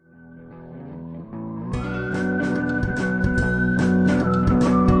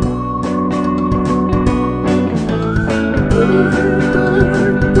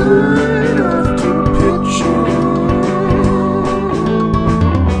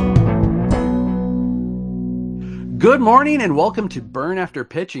Good morning and welcome to Burn After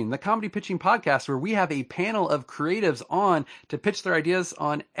Pitching, the comedy pitching podcast where we have a panel of creatives on to pitch their ideas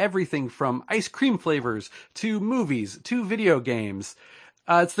on everything from ice cream flavors to movies to video games.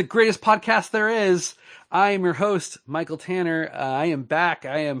 It's the greatest podcast there is. I am your host, Michael Tanner. I am back.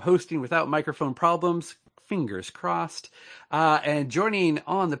 I am hosting without microphone problems. Fingers crossed. And joining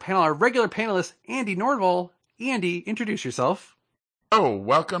on the panel, our regular panelist, Andy Nordvall. Andy, introduce yourself. Oh,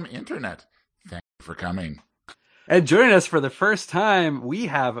 welcome, Internet. Thank you for coming. And joining us for the first time, we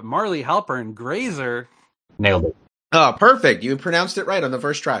have Marley Halpern Grazer. Nailed it. Oh, perfect. You pronounced it right on the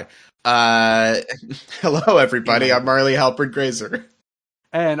first try. Hello, everybody. I'm Marley Halpern Grazer.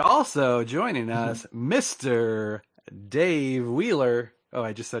 And also joining us, Mr. Dave Wheeler. Oh,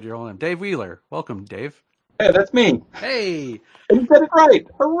 I just said your whole name. Dave Wheeler. Welcome, Dave. Hey, that's me. Hey. You said it right.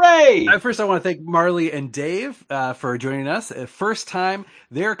 Hooray! First, I want to thank Marley and Dave for joining us. First time,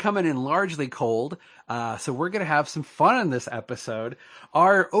 they're coming in largely cold. So we're going to have some fun in this episode.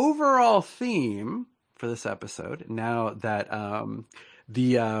 Our overall theme for this episode, now that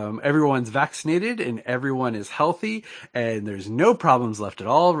everyone's vaccinated and everyone is healthy and there's no problems left at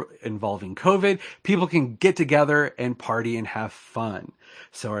all involving COVID, people can get together and party and have fun.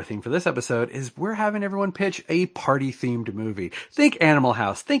 So our theme for this episode is we're having everyone pitch a party-themed movie. Think Animal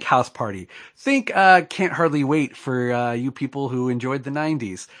House. Think House Party. Think Can't Hardly Wait for you people who enjoyed the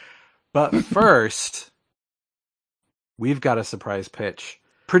 90s. But first, we've got a surprise pitch.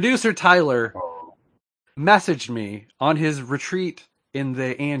 Producer Tyler messaged me on his retreat in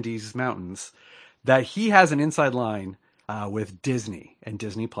the Andes Mountains that he has an inside line with Disney and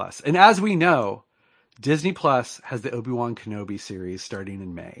Disney Plus. And as we know, Disney Plus has the Obi-Wan Kenobi series starting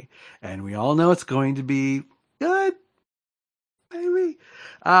in May. And we all know it's going to be good. Maybe.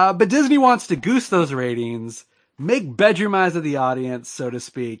 But Disney wants to goose those ratings, make bedroom eyes of the audience, so to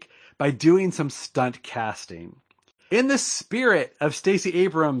speak, by doing some stunt casting. In the spirit of Stacey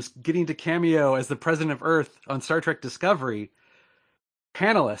Abrams getting to cameo as the President of Earth on Star Trek Discovery,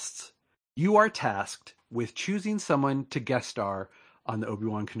 panelists, you are tasked with choosing someone to guest star on the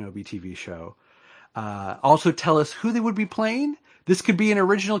Obi-Wan Kenobi TV show. Also tell us who they would be playing. This could be an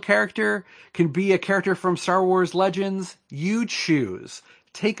original character, can be a character from Star Wars Legends. You choose.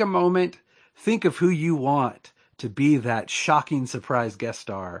 Take a moment, think of who you want to be that shocking surprise guest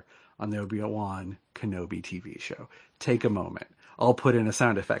star on the Obi-Wan Kenobi TV show. Take a moment. I'll put in a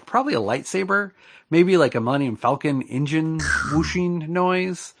sound effect. Probably a lightsaber. Maybe like a Millennium Falcon engine whooshing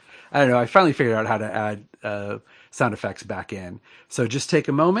noise. I don't know. I finally figured out how to add sound effects back in. So just take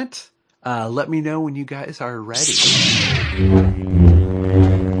a moment. Let me know when you guys are ready.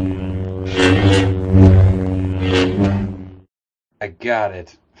 I got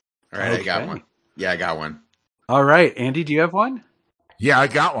it. All right, Okay. I got one. Yeah, I got one. All right. Andy, do you have one? Yeah, I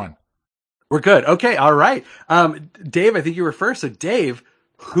got one. We're good. Okay. All right. Dave, I think you were first. So Dave,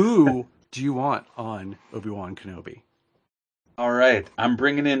 who do you want on Obi-Wan Kenobi? All right. I'm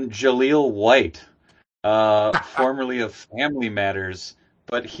bringing in Jaleel White, formerly of Family Matters,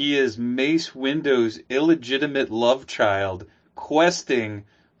 but he is Mace Windu's illegitimate love child, questing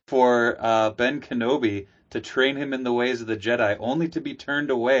for Ben Kenobi to train him in the ways of the Jedi, only to be turned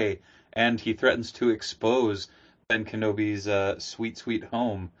away, and he threatens to expose Ben Kenobi's sweet, sweet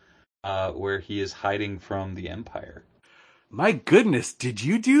home, where he is hiding from the Empire. My goodness, did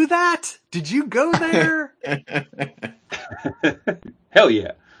you do that? Did you go there? Hell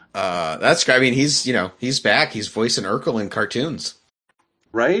yeah. That's great. I mean, he's back. He's voicing Urkel in cartoons.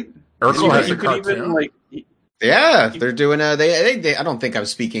 Right? Urkel has a you could cartoon. even Yeah, they're doing they I don't think I'm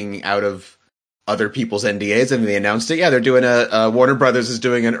speaking out of other people's NDAs. I mean, they announced it. Yeah, they're doing Warner Brothers is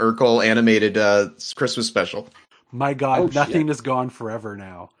doing an Urkel animated Christmas special. My God, Oh, nothing shit. is gone forever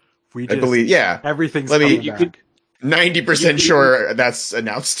now. We I believe, yeah. everything's Let me- coming you back. 90% sure that's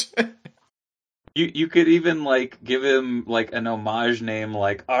announced. You could even give him an homage name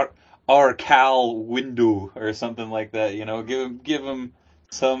like Cal Windu or something like that. You know, give him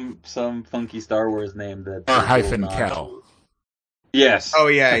some funky Star Wars name that Or will hyphen not- Cal. Yes. Oh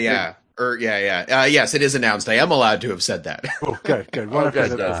yeah. Yes, it is announced. I am allowed to have said that. Oh, good. One Okay,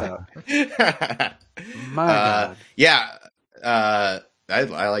 episode this out. My God. Yeah. I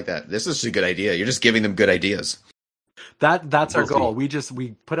like that. This is a good idea. You're just giving them good ideas. That's our We'll goal.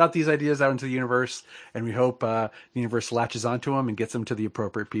 We put out these ideas out into the universe, and we hope the universe latches onto them and gets them to the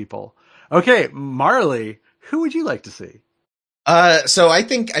appropriate people. Okay, Marley, who would you like to see? So I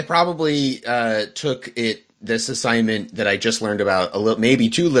think I probably took this assignment that I just learned about a little, maybe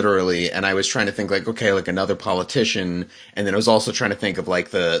too literally, and I was trying to think another politician, and then I was also trying to think of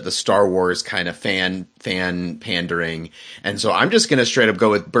the Star Wars kind of fan pandering, and so I'm just gonna straight up go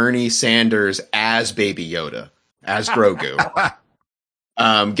with Bernie Sanders as Baby Yoda. as Grogu.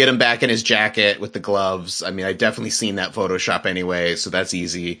 Get him back in his jacket with the gloves. I mean, I've definitely seen that Photoshop anyway, so that's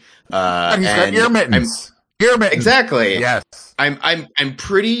easy. And he's got ear mittens. Ear mittens. Exactly. Yes. I'm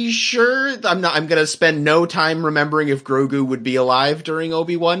pretty sure I'm gonna spend no time remembering if Grogu would be alive during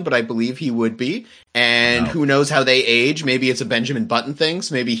Obi-Wan, but I believe he would be. And who knows how they age? Maybe it's a Benjamin Button thing.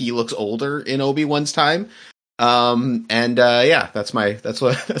 So maybe he looks older in Obi-Wan's time. That's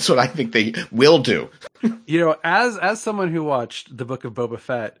what I think they will do. You know, as someone who watched the Book of Boba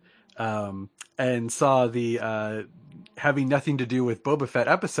Fett, and saw the having nothing to do with Boba Fett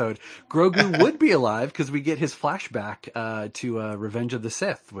episode, Grogu would be alive because we get his flashback to Revenge of the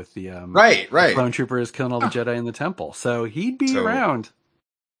Sith with the right the clone troopers killing all the Jedi in the temple. So he'd be around.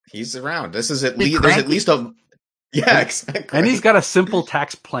 He's around. This is there's at least a exactly. And he's got a simple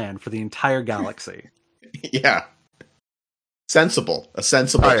tax plan for the entire galaxy. Yeah. A sensible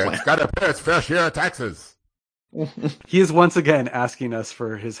plan. It's got to pay its fair share of taxes. He is once again asking us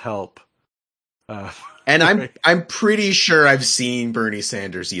for his help. And I'm pretty sure I've seen Bernie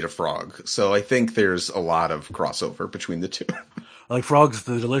Sanders eat a frog, so I think there's a lot of crossover between the two. I like frogs,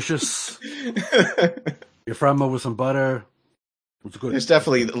 they're delicious. You fry them with some butter. It's good. There's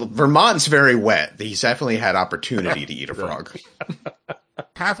definitely Vermont's very wet. He's definitely had opportunity to eat a frog.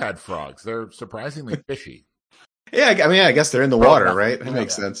 Have had frogs. They're surprisingly fishy. Yeah, I mean, I guess they're in the water, right? That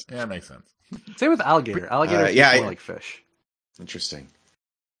makes sense. Yeah, it makes sense. Same with alligator. Alligators more like fish. Interesting.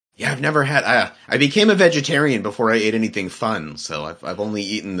 Yeah, I've never had. I became a vegetarian before I ate anything fun, so I've only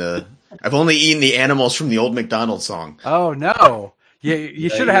eaten the animals from the old McDonald's song. Oh no! Yeah, you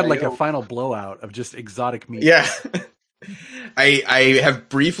should have had like a final blowout of just exotic meat. Yeah. I have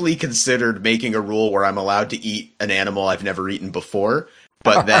briefly considered making a rule where I'm allowed to eat an animal I've never eaten before,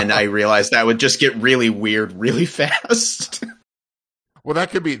 but then I realized that would just get really weird really fast. Well,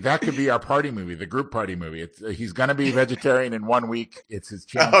 that could be our party movie, the group party movie. He's going to be vegetarian in 1 week. It's his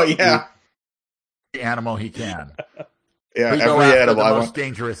chance. Oh yeah, the animal he can. Yeah, we every animal. The most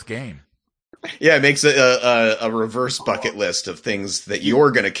dangerous game. Yeah, it makes a reverse bucket list of things that you're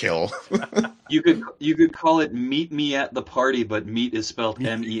going to kill. You could call it "Meet Me at the Party," but meat is spelled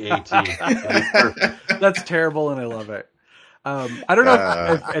MEAT. That's terrible, and I love it. I don't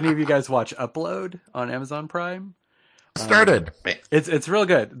know if any of you guys watch Upload on Amazon Prime. Started. It's real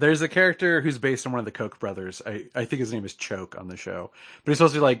good. There's a character who's based on one of the Koch brothers. I think his name is Choke on the show, but he's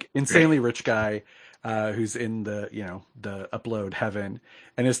supposed to be like insanely rich guy who's in the Upload heaven,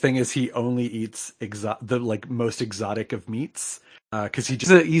 and his thing is he only eats the like most exotic of meats because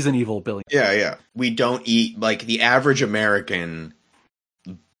he's an evil billionaire. Yeah. We don't eat like the average American.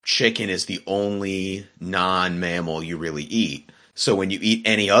 Chicken is the only non-mammal you really eat. So when you eat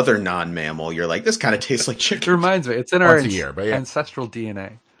any other non-mammal, you're like, this kind of tastes like chicken. It reminds me, it's in our yeah. ancestral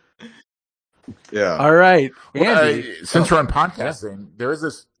DNA. Yeah. All right, Andy. Since we're on podcasting, there is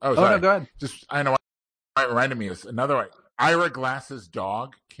this. Oh, sorry. No, go ahead. I know. It reminded me of another one. Ira Glass's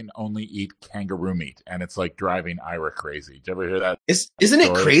dog can only eat kangaroo meat, and it's like driving Ira crazy. Did you ever hear that? Isn't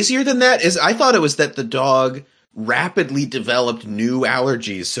it crazier than that? I thought it was that the dog rapidly developed new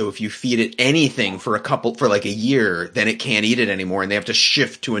allergies, so if you feed it anything for like a year, then it can't eat it anymore, and they have to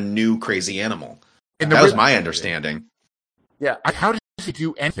shift to a new crazy animal. That was my understanding. Yeah, how does he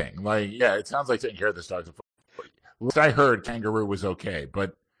do anything? Like, yeah, it sounds like taking care of this dog. Last I heard, kangaroo was okay,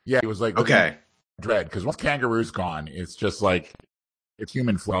 but yeah, it was like dread because once kangaroo's gone, it's just like it's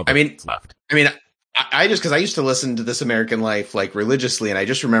human flesh. Left. I just because I used to listen to This American Life like religiously, and I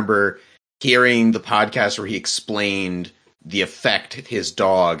just remember hearing the podcast where he explained the effect his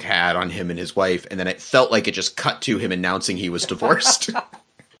dog had on him and his wife, and then it felt like it just cut to him announcing he was divorced.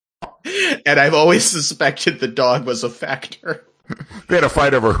 And I've always suspected the dog was a factor. They had a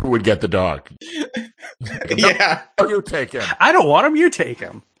fight over who would get the dog. Yeah. No, you take him. I don't want him, you take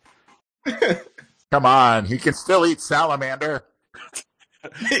him. Come on, he can still eat salamander.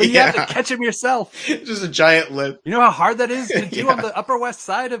 But you have to catch him yourself. Just a giant lip. You know how hard that is to do on the Upper West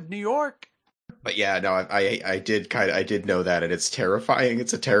Side of New York? But yeah, no, I did know that, and it's terrifying.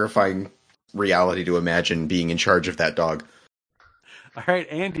 It's a terrifying reality to imagine being in charge of that dog. All right,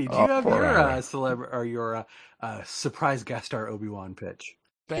 Andy, do you have your surprise guest star Obi-Wan pitch?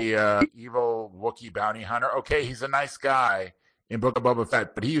 The evil Wookiee bounty hunter. Okay, he's a nice guy in Book of Boba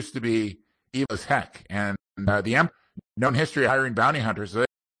Fett, but he used to be evil as heck. And the Empire, known history of hiring bounty hunters, so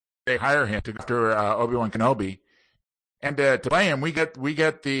they hire him to go after Obi-Wan Kenobi. And to play him, we get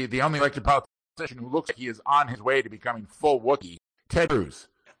the only elected politician who looks like he is on his way to becoming full Wookiee, Ted Cruz.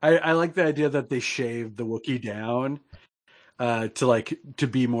 I like the idea that they shaved the Wookiee down to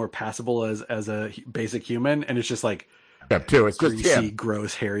be more passable as a basic human, and it's just like Step two, it's greasy, just him.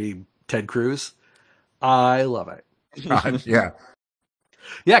 gross, hairy Ted Cruz. I love it. Yeah.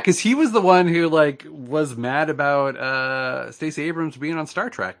 Yeah, because he was the one who like was mad about Stacey Abrams being on Star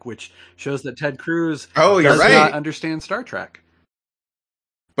Trek, which shows that Ted Cruz Oh, you're does right. not understand Star Trek.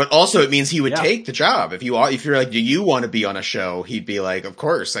 But also, it means he would Yeah. take the job. If you're like, do you want to be on a show? He'd be like, of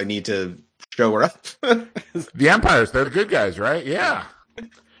course, I need to show her up. The Empires, they're the good guys, right? Yeah.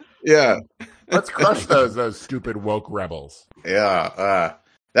 Yeah. Let's crush those stupid woke rebels. Yeah.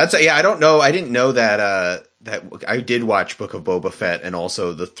 I don't know. I didn't know that I did watch Book of Boba Fett and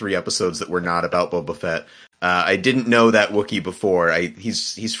also the 3 episodes that were not about Boba Fett. I didn't know that Wookiee before.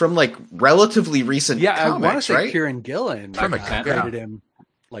 He's from like relatively recent Yeah, comics, I want to say right? Kieran Gillen From the- created him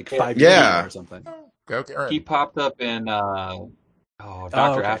like 5 Yeah. years ago or something. Okay, all right. He popped up in Dr.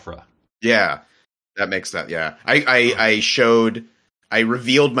 okay. Aphra. Yeah. That makes that, yeah. I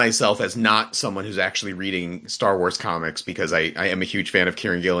revealed myself as not someone who's actually reading Star Wars comics because I am a huge fan of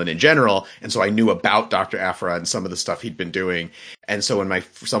Kieran Gillen in general, and so I knew about Dr. Aphra and some of the stuff he'd been doing. And so when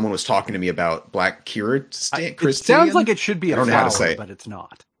someone was talking to me about Black Chrysanthemum, It sounds like it should be I a don't know how to flower, say it. but it's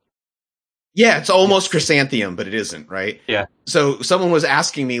not. yeah, it's almost chrysanthemum, but it isn't, right? Yeah. So someone was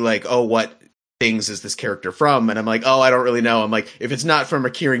asking me like, "Oh, what things is this character from?" And I'm like, "Oh, I don't really know." I'm like, "If it's not from a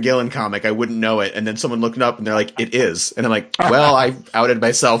Kieran Gillen comic, I wouldn't know it." And then someone looked it up and they're like, "It is." And I'm like, "Well, I outed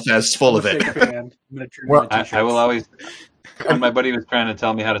myself as full of I'm a it." big fan. I'm gonna turn Well, my t-shirts. I will always, when my buddy was trying to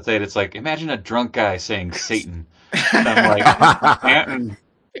tell me how to say it, it's like, imagine a drunk guy saying Satan. And I'm like, Satan.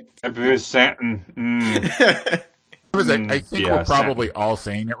 If it was Satan. I think Yeah, we're probably all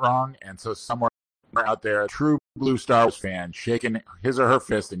saying it wrong, and so somewhere out there, a true blue Star Wars fan shaking his or her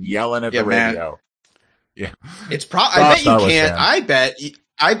fist and yelling at Yeah, the man. radio. Yeah, It's I bet you Star Wars can't. fan.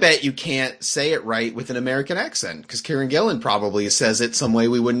 I bet you can't say it right with an American accent because Kieran Gillen probably says it some way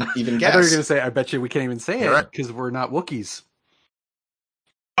we wouldn't even I thought you were guess. gonna say, I bet you we can't even say You're it right. because we're not Wookiees.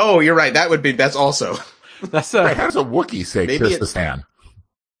 Oh, you're right. That's also. That's Wait, how does a Wookiee say Maybe "kiss it- the sand"?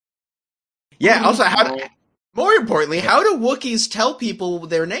 Yeah. Also, more importantly, how do Wookiees tell people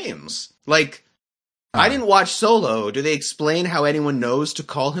their names? Like, I didn't watch Solo. Do they explain how anyone knows to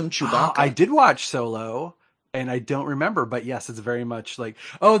call him Chewbacca? I did watch Solo, and I don't remember, but yes, it's very much like,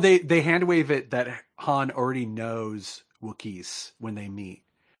 oh, they hand wave it that Han already knows Wookiees when they meet.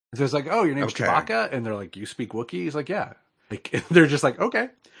 So it's like, oh, your name's Okay. Chewbacca, and they're like, you speak Wookiee? He's like, yeah. Like, they're just like, okay.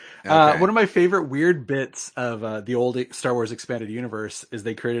 Okay. One of my favorite weird bits of the old Star Wars Expanded Universe is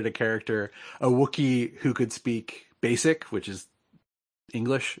they created a character, a Wookiee who could speak Basic, which is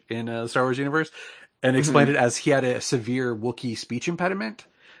English in the Star Wars universe, and explained it as he had a severe Wookiee speech impediment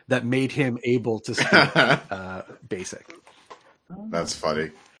that made him able to speak Basic. That's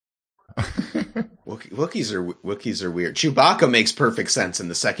funny. Wookiees are weird. Chewbacca makes perfect sense, and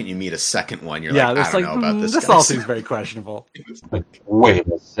the second you meet a second one, you're like, I don't know about this. This guy. all seems very questionable. Like, wait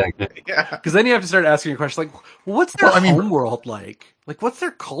a second. Yeah. Because then you have to start asking a question like, what's their homeworld like? Like, what's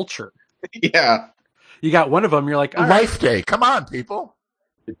their culture? Yeah. You got one of them, you're like, all right. Life Day, come on, people.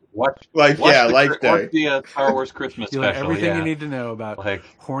 Watch Life Day. the Star Wars Christmas You special. learn everything yeah. you need to know about Like,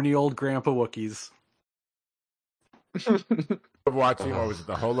 horny old grandpa Wookiees. Of watching what was it,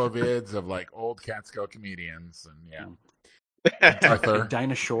 the holovids of like old Catskill comedians, and yeah, Arthur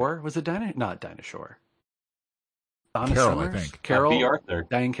Dinah Shore? Was it Dinah? Not Dinah Shore. Donna Carol, I Summers? think. Carol? B. Arthur.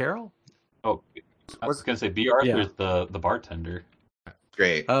 Diane Carroll? Oh, I was going to say B. Arthur's the bartender.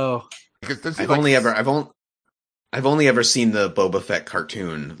 Great. Oh, because this is I've like, only ever seen the Boba Fett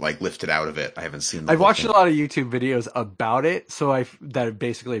cartoon like lifted out of it. I haven't seen. I've watched a lot of YouTube videos about it, so I've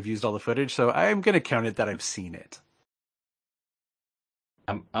used all the footage. So I'm going to count it that I've seen it.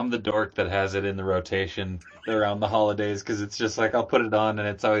 I'm the dork that has it in the rotation around the holidays because it's just like I'll put it on and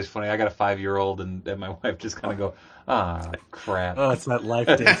it's always funny. I got a 5-year-old and my wife just kind of go, crap. Oh, it's that Life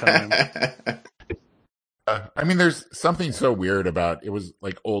Day time. I mean, there's something so weird about it. Was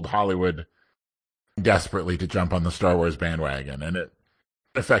like old Hollywood desperately to jump on the Star Wars bandwagon, and it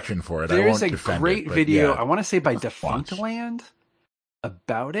affection for it. I There's won't a defend great it, but video, yeah. I want to say by Let's Defunctland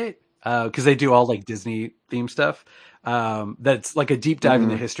about it, because they do all like Disney theme stuff. That's like a deep dive in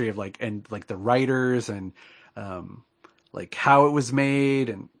the history of like the writers and like how it was made,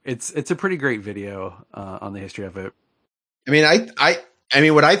 and it's a pretty great video on the history of it. I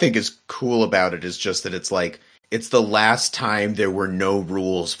mean, what I think is cool about it is just that it's like it's the last time there were no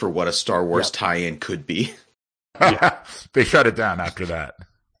rules for what a Star Wars tie-in could be. They shut it down after that.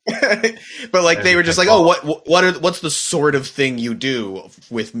 But like they were just like, oh, what's the sort of thing you do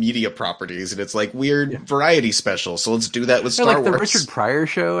with media properties? And it's like weird variety special. So let's do that with Star like Wars. the Richard Pryor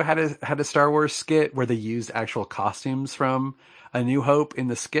show had a Star Wars skit where they used actual costumes from A New Hope in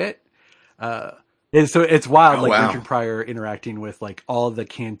the skit. And so it's wild, Oh, like wow. Richard Pryor interacting with like all the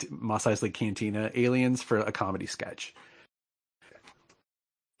Mos Eisley Cantina aliens for a comedy sketch.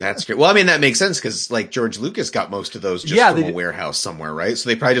 That's great. Well, I mean, that makes sense because like George Lucas got most of those just Yeah, from they a warehouse somewhere, right? So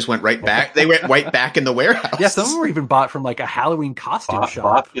they probably just went right back. They went right back in the warehouse. Yeah, some of them were even bought from like a Halloween costume shop.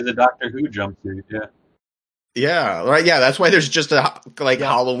 Bought in the Doctor Who jumpsuit, yeah. Yeah, right. Yeah, that's why there's just a like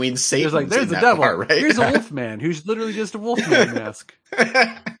Yeah. Halloween Satan. There's a devil. Part, right? Here's a wolf man who's literally just a wolf man mask.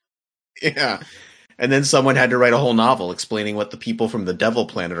 Yeah. And then someone had to write a whole novel explaining what the people from the Devil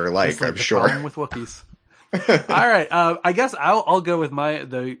Planet are like. Just like I'm the sure. problem with Wookiees. All right, I guess I'll go with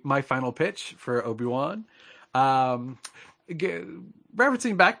my final pitch for Obi-Wan. Referencing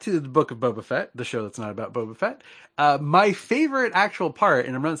back to the Book of Boba Fett, the show that's not about Boba Fett. My favorite actual part,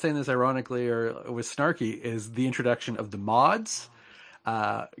 and I'm not saying this ironically or with snarky, is the introduction of the mods.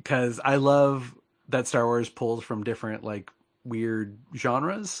 Because I love that Star Wars pulls from different like weird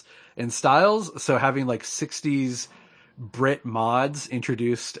genres and styles. So having like 60s Brit mods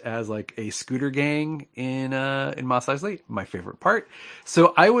introduced as like a scooter gang in Mos Eisley, my favorite part.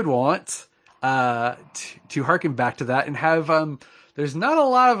 So I would want to harken back to that and have there's not a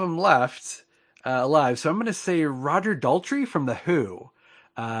lot of them left alive, so I'm going to say Roger Daltrey from The Who.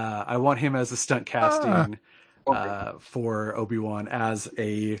 I want him as a stunt casting for Obi-Wan as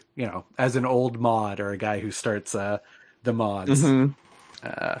as an old mod or a guy who starts the mods.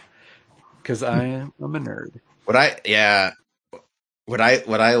 Because I'm a nerd. What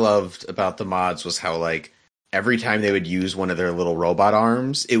I loved about the mods was how like every time they would use one of their little robot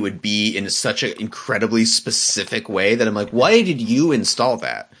arms, it would be in such an incredibly specific way that I'm like, why did you install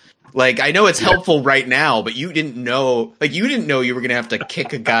that? Like, I know it's helpful right now, but you didn't know you were going to have to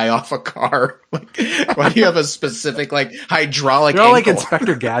kick a guy off a car. Like, why do you have a specific like hydraulic? They're all like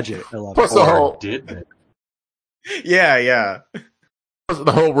Inspector Gadget. I love Plus it. the whole Did they? Yeah.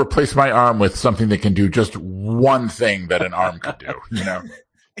 the whole replace my arm with something that can do just one thing that an arm could do. You know.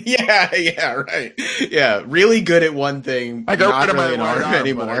 Yeah, right. Yeah, really good at one thing, I don't not get really my an arm arm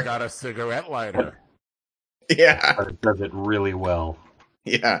anymore. But I got a cigarette lighter. Yeah. But it does it really well.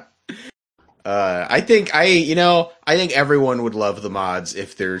 Yeah. I think everyone would love the mods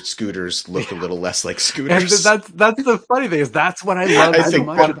if their scooters looked a little less like And scooters. that's the funny thing is that's what I love I so think-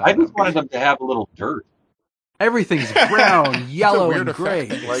 much about I just them. wanted them to have a little dirt. Everything's brown, yellow, weird and gray,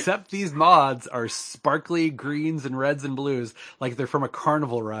 effect, like- except these mods are sparkly greens and reds and blues, like they're from a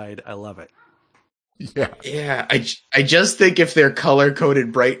carnival ride. I love it. Yeah. Yeah, I just think if their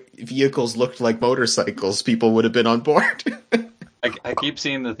color-coded bright vehicles looked like motorcycles, people would have been on board. I keep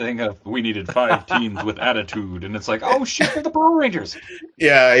seeing the thing of we needed 5 teens with attitude, and it's like, oh shit, they're the Power Rangers.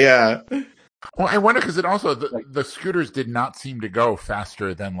 Yeah. Well, I wonder because it also the scooters did not seem to go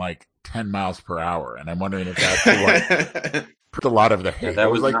faster than like 10 miles per hour, and I'm wondering if that's what put a lot of the hate. that It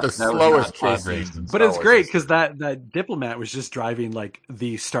was was like not- the that was slowest not pod chase racing. scenes in But Star it's Wars great history. because that diplomat was just driving like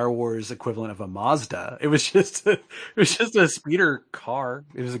the Star Wars equivalent of a Mazda. It was just a speeder car.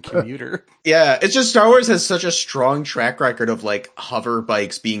 It was a commuter. Yeah, it's just Star Wars has such a strong track record of like hover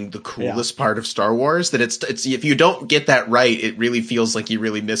bikes being the coolest part of Star Wars that it's if you don't get that right, it really feels like you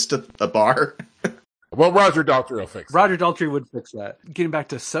really missed a bar. Well, Roger Daltrey will fix it. Roger Daltrey would fix that. Getting back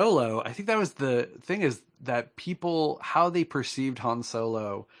to Solo, I think that was the thing is that people, how they perceived Han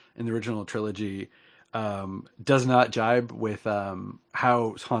Solo in the original trilogy does not jibe with how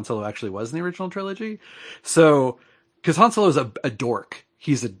Han Solo actually was in the original trilogy. So, because Han Solo is a dork.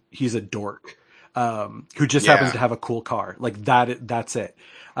 He's a dork who just happens to have a cool car. Like that's it.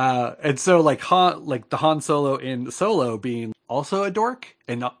 And so like the Han Solo in Solo being also a dork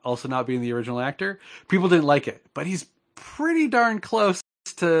and also not being the original actor, people didn't like it, but he's pretty darn close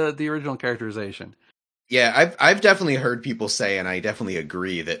to the original characterization. Yeah, I've definitely heard people say, and I definitely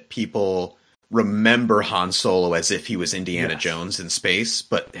agree, that people remember Han Solo as if he was Indiana Jones in space,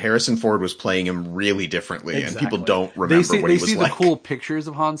 but Harrison Ford was playing him really differently, and people don't remember what he was They see like. the cool pictures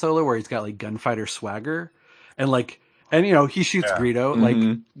of Han Solo where he's got like gunfighter swagger and he shoots Greedo, like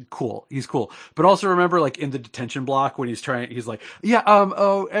cool. He's cool. But also remember like in the detention block when he's like,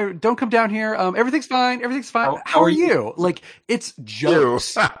 don't come down here. Everything's fine. How are you? Like it's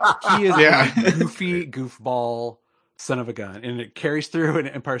jokes. He is a goofy goofball son of a gun, and it carries through in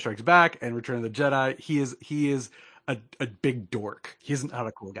Empire Strikes Back and Return of the Jedi. He is a big dork. He's not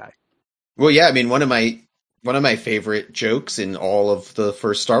a cool guy. Well, yeah, I mean, one of my favorite jokes in all of the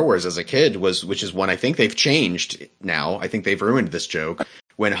first Star Wars as a kid which is one I think they've changed now. I think they've ruined this joke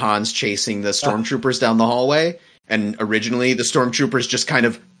when Han's chasing the stormtroopers down the hallway, and originally the stormtroopers just kind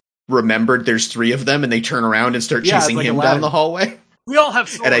of remembered there's 3 of them, and they turn around and start chasing like him Aladdin. down the hallway. We all have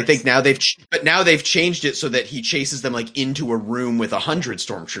swords. And I think now they've changed it so that he chases them like into a room with 100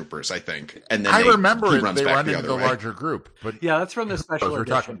 stormtroopers, I think. And then I he remember runs they back run the into other the way. larger group, but yeah, that's from the special we're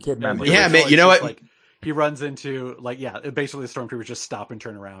edition. talking kid Yeah, memory. Yeah, original, you know it's what? just, like, he runs into the stormtroopers just stop and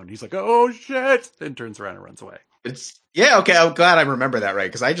turn around. He's like, "Oh shit!" Then turns around and runs away. Okay. I'm glad I remember that right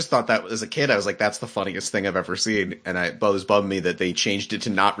because I just thought that as a kid I was like, that's the funniest thing I've ever seen, and it was bummed me that they changed it to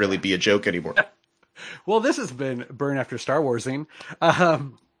not really be a joke anymore. Well, this has been Burn After Star Warsing. I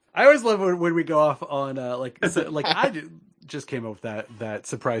always love when we go off on just came up with that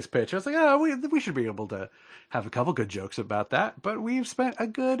surprise pitch. I was like, oh, we should be able to have a couple good jokes about that. But we've spent a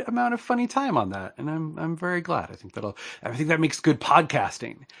good amount of funny time on that, and I'm very glad. I think that makes good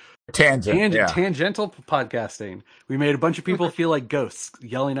podcasting. Tangential podcasting. We made a bunch of people feel like ghosts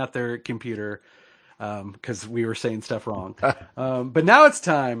yelling at their computer because we were saying stuff wrong. But now it's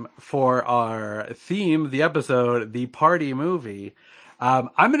time for our theme, the episode, the party movie. I'm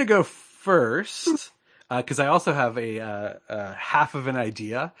going to go first because I also have a half of an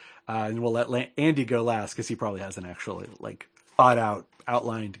idea, and we'll let Andy go last because he probably has an actually thought out,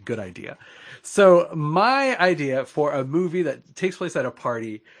 outlined good idea. So my idea for a movie that takes place at a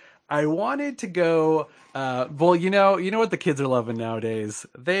party, I wanted to go. Well, you know what the kids are loving nowadays.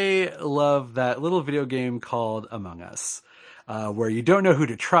 They love that little video game called Among Us, where you don't know who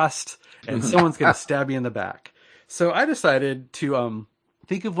to trust, and someone's going to stab you in the back. So I decided to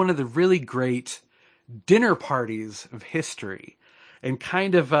think of one of the really great dinner parties of history, and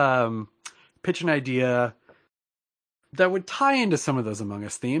kind of pitch an idea that would tie into some of those Among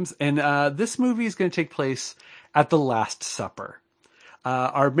Us themes. And this movie is going to take place at the Last Supper.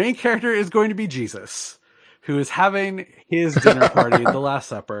 Our main character is going to be Jesus, who is having his dinner party at the Last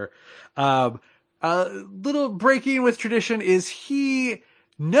Supper. A little breaking with tradition is he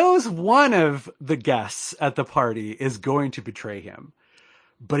knows one of the guests at the party is going to betray him,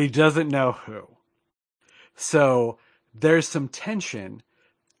 but he doesn't know who. So there's some tension.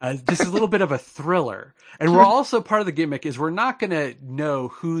 This is a little bit of a thriller. And we're also, part of the gimmick is we're not going to know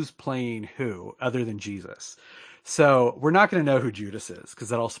who's playing who other than Jesus. So we're not going to know who Judas is because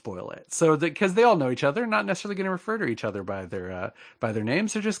that'll spoil it. So because they all know each other, not necessarily going to refer to each other by their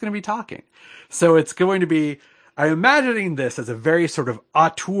names. They're just going to be talking. So it's going to be, I'm imagining this as a very sort of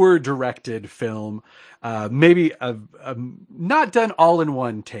auteur directed film. Maybe not done all in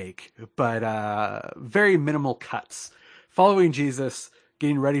one take, but very minimal cuts following Jesus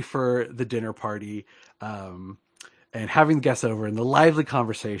getting ready for the dinner party, and having guests over and the lively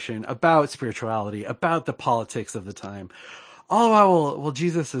conversation about spirituality, about the politics of the time. All the while,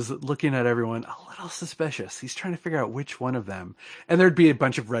 Jesus is looking at everyone a little suspicious. He's trying to figure out which one of them. And there'd be a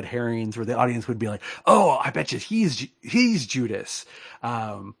bunch of red herrings where the audience would be like, "Oh, I bet you he's Judas.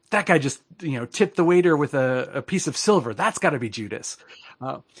 That guy just, tipped the waiter with a piece of silver. That's got to be Judas."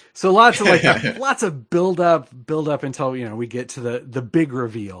 So lots of build up until, we get to the big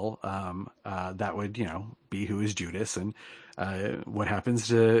reveal. That would, be who is Judas and what happens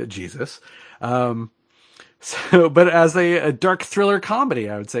to Jesus. But as a dark thriller comedy,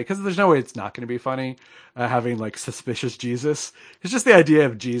 I would say, because there's no way it's not going to be funny, having suspicious Jesus. It's just the idea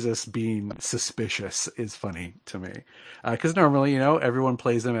of Jesus being suspicious is funny to me. Because normally, everyone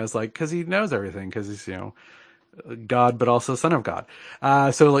plays him as because he knows everything, because he's, God, but also Son of God.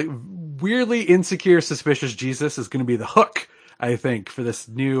 So weirdly insecure, suspicious Jesus is going to be the hook, I think, for this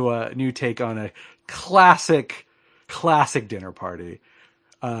new take on a classic dinner party.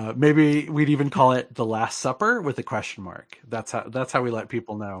 Maybe we'd even call it The Last Supper with a question mark. That's how we let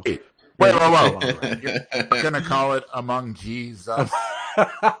people know. Wait. You're going to call it Among Jesus?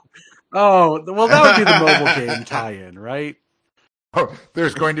 Oh, well, that would be the mobile game tie-in, right? Oh,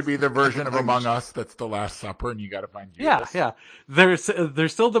 there's going to be the version of Among Us that's The Last Supper, and you got to find Jesus. Yeah. There's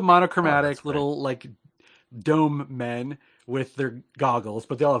still the monochromatic little dome men with their goggles,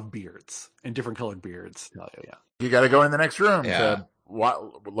 but they all have beards and different colored beards. Oh, yeah. You got to go in the next room to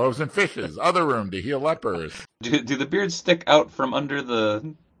loaves and fishes. Other room to heal lepers. Do the beards stick out from under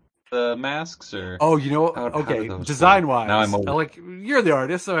the masks, or? Oh, okay. Design wise, now I'm you're the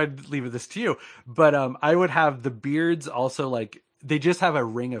artist, so I'd leave this to you. But I would have the beards also they just have a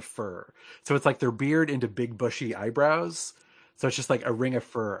ring of fur, so it's their beard into big bushy eyebrows. So it's just a ring of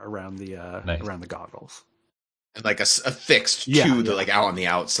fur around the around the goggles, and affixed to the out on the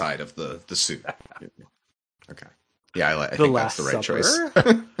outside of the suit. Okay, yeah, I think that's the right choice.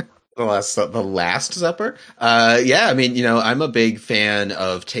 The Last Supper. Yeah, I mean, I'm a big fan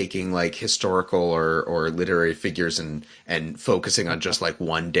of taking historical or literary figures and focusing on just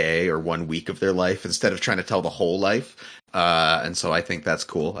one day or 1 week of their life instead of trying to tell the whole life. And so I think that's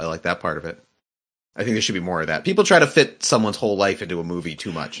cool. I like that part of it. I think there should be more of that. People try to fit someone's whole life into a movie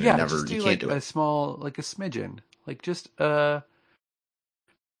too much, and just do you like can't do a it. small, like a smidgen, like just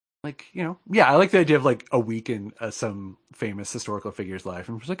like, you know, yeah, I like the idea of like a week in some famous historical figure's life.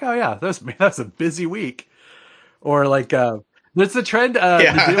 I'm just like, oh yeah, that's a busy week. Or like, there's the trend. They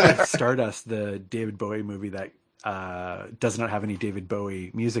did it with Stardust, the David Bowie movie that does not have any David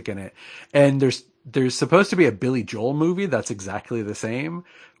Bowie music in it. And there's supposed to be a Billy Joel movie that's exactly the same,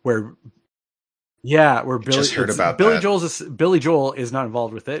 where Just heard about Billy that. Billy Joel is not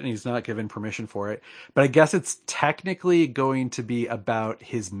involved with it, and he's not given permission for it. But I guess it's technically going to be about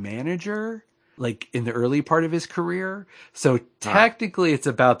his manager, like in the early part of his career. So technically, it's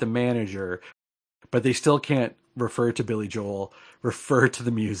about the manager, but they still can't refer to Billy Joel, refer to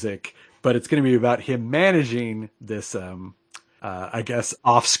the music. But it's going to be about him managing this, I guess,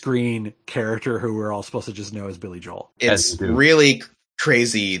 off-screen character who we're all supposed to just know as Billy Joel. It's really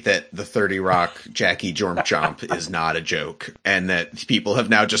crazy that the 30 Rock Jackie Jorm Chomp is not a joke, and that people have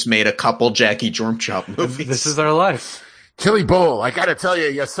now just made a couple Jackie Jorm Chomp movies. This is our life. Chili Bowl, I gotta tell you,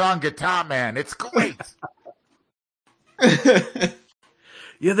 your song Guitar Man, it's great.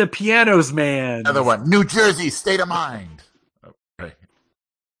 You're the pianos man. Another one, New Jersey State of Mind. Okay.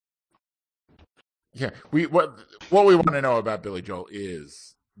 Yeah, what we want to know about Billy Joel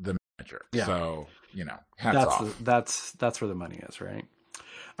is the manager. Yeah. So, you know, hats off. That's where the money is, right?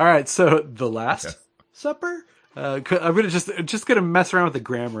 All right, so The Last Supper. I'm gonna just gonna mess around with the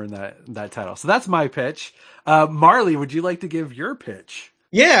grammar in that title. So that's my pitch. Marley, would you like to give your pitch?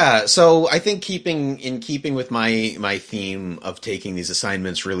 Yeah, so I think keeping with my theme of taking these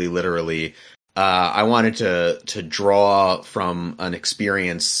assignments really literally, I wanted to draw from an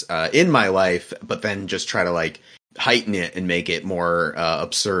experience in my life, but then just try to like heighten it and make it more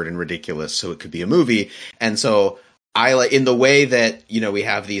absurd and ridiculous so it could be a movie. And so I like, in the way that, you know, we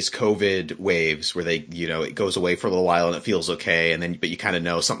have these COVID waves where they, you know, it goes away for a little while and it feels okay. And then, but you kind of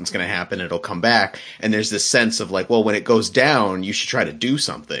know something's going to happen and it'll come back. And there's this sense of like, well, when it goes down, you should try to do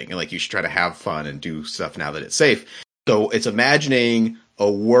something, and like, you should try to have fun and do stuff now that it's safe. So it's imagining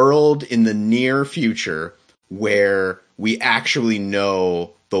a world in the near future where we actually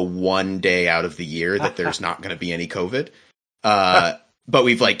know the one day out of the year that there's not going to be any COVID. But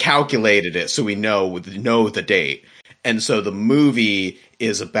we've like calculated it so we know the date. And so the movie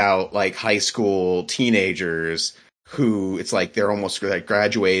is about like high school teenagers who, it's like they're almost like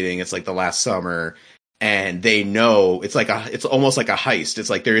graduating. It's like the last summer, and they know it's almost like a heist. It's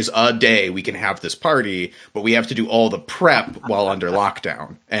like there is a day we can have this party, but we have to do all the prep while under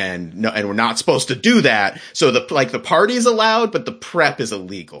lockdown, and we're not supposed to do that. So the party is allowed, but the prep is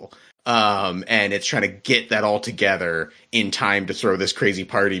illegal. And it's trying to get that all together in time to throw this crazy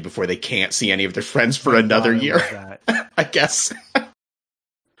party before they can't see any of their friends for another year. I guess.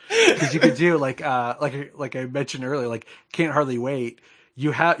 Because you could do like I mentioned earlier, like Can't Hardly Wait.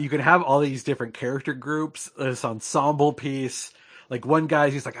 You can have all these different character groups, this ensemble piece. Like one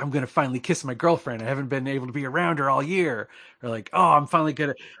guy's he's like, I'm gonna finally kiss my girlfriend. I haven't been able to be around her all year. Or like, oh, I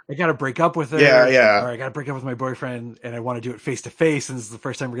gotta break up with her. Yeah. Or I gotta break up with my boyfriend, and I want to do it face to face. And this is the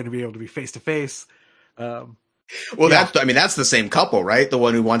first time we're gonna be able to be face to face. That's the same couple, right? The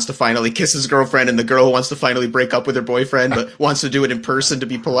one who wants to finally kiss his girlfriend, and the girl who wants to finally break up with her boyfriend, but wants to do it in person to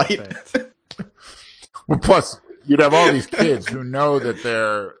be polite. Well, plus you'd have all these kids who know that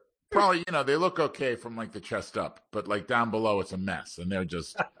they're probably, you know, they look okay from like the chest up, but like down below it's a mess, and they're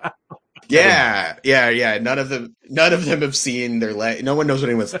just yeah. None of them have seen their leg. No one knows what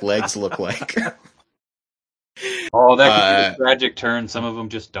anyone's legs look like. Oh, that could be a tragic turn. Some of them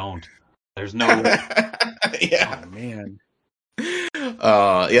just don't. There's no. Yeah. Oh, man.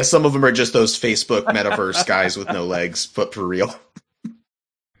 Some of them are just those Facebook metaverse guys with no legs, but for real.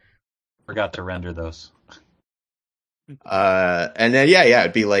 Forgot to render those. And then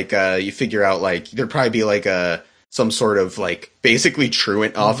it'd be like you figure out like there'd probably be like some sort of like basically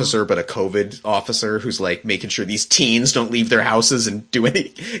truant officer, but a COVID officer who's like making sure these teens don't leave their houses and do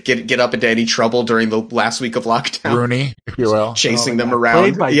get up into any trouble during the last week of lockdown. Rooney, if you will, chasing them around.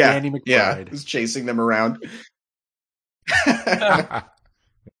 Played by Danny McBride. Yeah, who's chasing them around.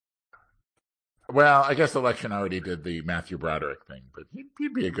 Well, I guess Election already did the Matthew Broderick thing, but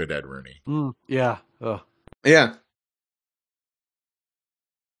he'd be a good Ed Rooney. Yeah. Yeah.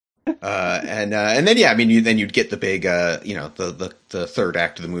 And then you'd get the big the third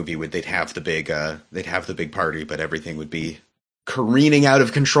act of the movie they'd have the big party, but everything would be careening out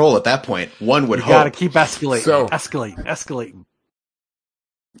of control at that point. One would hope. You gotta keep escalating.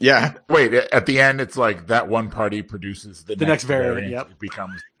 Yeah. Wait, at the end it's like that one party produces the next variant. Yep. It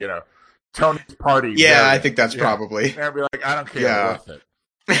becomes, Tony's party. Yeah, variant. I think that's probably. And I'd be like, I don't care with it.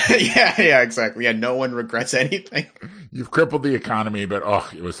 Yeah, exactly. Yeah, no one regrets anything. You've crippled the economy, but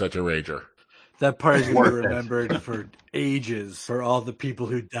it was such a rager. That part is going to be Worth it. remembered for ages for all the people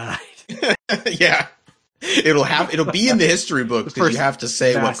who died. Yeah. It'll be in the history books because you have to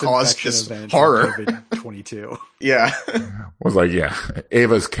say what Mass caused infection this event horror. from COVID-22. Yeah. Was like,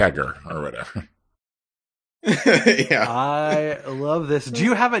 Ava's kegger or whatever. Yeah. I love this. Do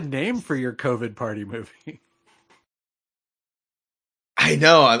you have a name for your COVID party movie? I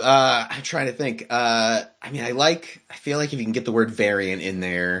know. I'm trying to think. I mean, I feel like if you can get the word variant in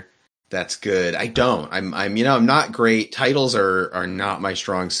there, that's good. I don't. I'm not great. Titles are not my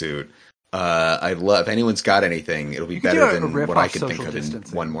strong suit. I love, if anyone's got anything, it'll be You could better do a than riff what I off could think social of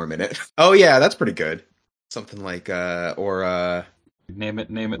distancing. in one more minute. Oh yeah, that's pretty good. Something like, Name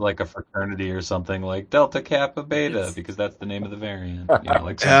it like a fraternity or something, like Delta Kappa Beta, It's- because that's the name of the variant. You know,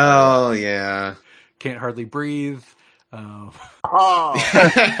 like something. oh yeah. Can't hardly breathe. Oh,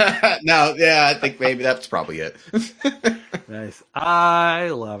 No, yeah, I think maybe that's probably it. Nice. I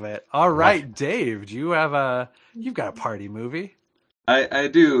love it. All right, Dave, you've got a party movie. I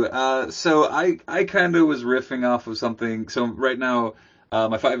do. So I kind of was riffing off of something. So right now,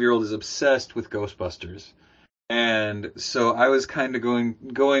 my 5-year-old is obsessed with Ghostbusters, and so I was kind of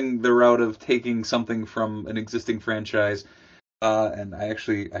going the route of taking something from an existing franchise. And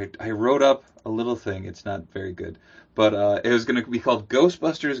I wrote up a little thing. It's not very good, but it was going to be called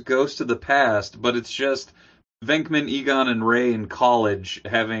Ghostbusters Ghost to the Past. But it's just Venkman, Egon, and Ray in college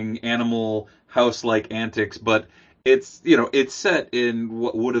having animal house-like antics. But it's set in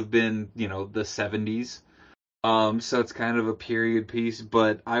what would have been the 70s. So it's kind of a period piece,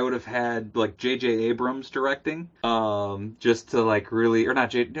 but I would have had like J.J. Abrams directing, just to like really, or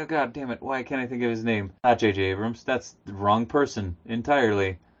not J. No, God damn it, why can't I think of his name? Not J.J. Abrams. That's the wrong person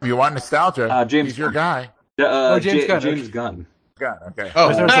entirely. if you want nostalgia, James he's your Gunn. guy. James Gunn. James Gunn. Gunn, okay.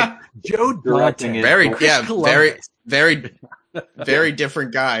 Oh, So it's like Joe Directing Dante. it. very, Chris yeah, Columbus. very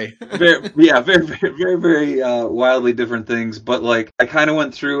different guy. Very, very wildly different things. But like, I kind of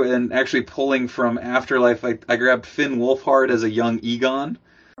went through and actually pulling from Afterlife. I grabbed Finn Wolfhard as a young Egon,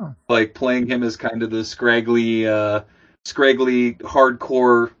 like playing him as kind of the scraggly,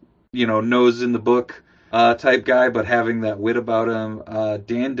 hardcore, nose in the book type guy, but having that wit about him.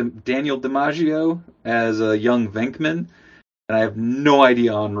 Daniel DiMaggio as a young Venkman, and I have no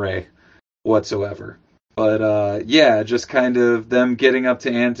idea on Ray whatsoever. But just kind of them getting up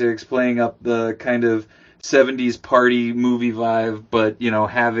to antics, playing up the kind of 70s party movie vibe, but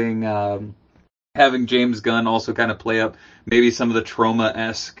having James Gunn also kind of play up maybe some of the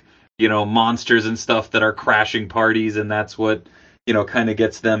Trauma-esque, monsters and stuff that are crashing parties, and that's what kind of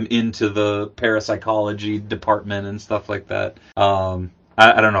gets them into the parapsychology department and stuff like that.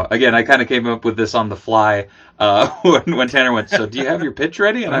 I don't know. Again, I kind of came up with this on the fly when Tanner went, so do you have your pitch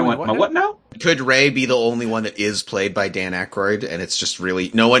ready? And I went, what now? Could Ray be the only one that is played by Dan Aykroyd, and it's just really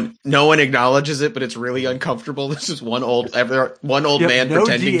no one acknowledges it, but it's really uncomfortable. This is one old man no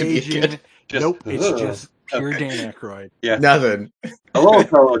pretending to be a de-aging. kid. Nope, it's just pure Dan Aykroyd. Yeah. Nothing. Hello,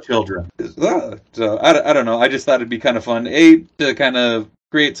 fellow children. So I don't know. I just thought it'd be kind of fun, to kind of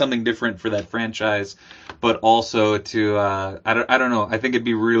create something different for that franchise, but also to I don't know. I think it'd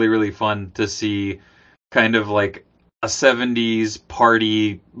be really, really fun to see kind of like a 70s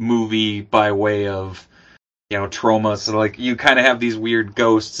party movie by way of Trauma. So like you kind of have these weird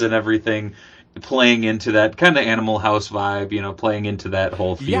ghosts and everything playing into that kind of Animal House vibe, playing into that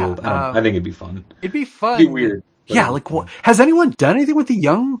whole field. Yeah, I think it'd be fun. It'd be fun. It'd be weird. Yeah, like has anyone done anything with the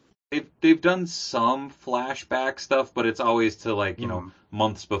young? They've done some flashback stuff, but it's always to like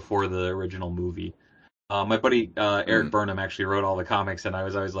months before the original movie. My buddy Eric Burnham actually wrote all the comics, and I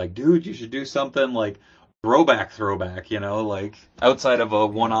was always like, dude, you should do something like throwback, like outside of a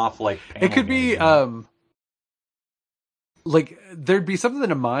one-off like. It could be like there'd be something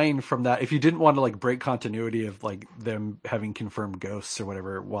in mind from that if you didn't want to like break continuity of like them having confirmed ghosts or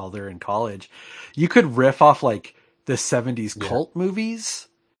whatever while they're in college. You could riff off like the 70s cult movies.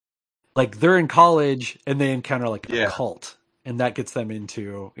 Like they're in college and they encounter like a cult, and that gets them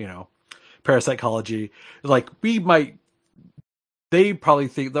into, parapsychology. Like they probably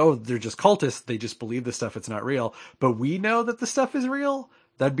think, oh, they're just cultists. They just believe the stuff. It's not real. But we know that the stuff is real.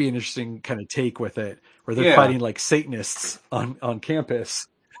 That'd be an interesting kind of take with it, where they're fighting like Satanists on campus.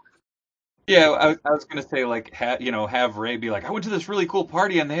 Yeah, I was gonna say like have Ray be like, I went to this really cool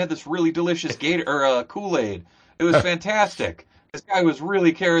party and they had this really delicious Kool-Aid. It was fantastic. This guy was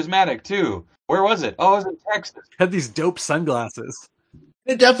really charismatic too. Where was it? Oh, it was in Texas. Had these dope sunglasses.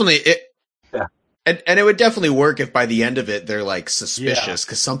 And it would definitely work if by the end of it they're like suspicious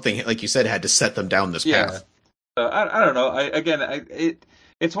because something, like you said, had to set them down this path. I don't know.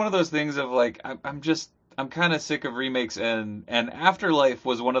 it's one of those things of like I'm kind of sick of remakes, and Afterlife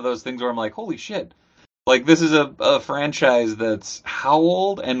was one of those things where I'm like, holy shit. Like this is a franchise that's how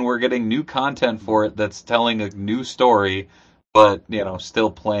old, and we're getting new content for it that's telling a new story, but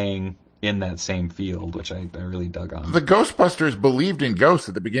still playing in that same field, which I really dug on. The Ghostbusters believed in ghosts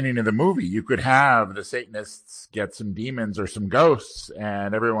at the beginning of the movie. You could have the Satanists get some demons or some ghosts,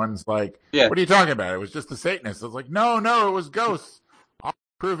 and everyone's like, what are you talking about? It was just the Satanists. I was like, no, it was ghosts. I'll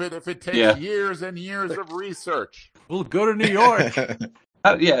prove it if it takes years and years of research. We'll go to New York.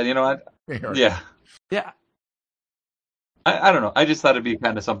 Yeah. Yeah. I don't know. I just thought it'd be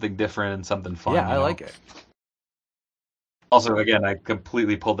kind of something different and something fun. Yeah, I like it. Also, again, I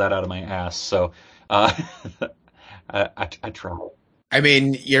completely pulled that out of my ass, so I try.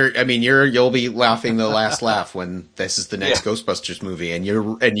 You'll be laughing the last laugh when this is the next Ghostbusters movie, and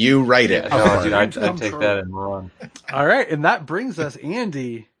you write it. Dude, I'd take that and run. All right, and that brings us,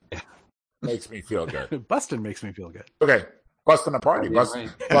 Andy. Makes me feel good. Bustin' makes me feel good. Okay, busting a party,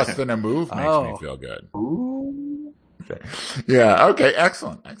 busting a move makes me feel good. Ooh. Okay. Yeah. Okay.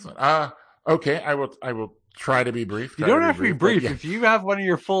 Excellent. Okay. I will try to be brief. You don't have to be brief. If you have one of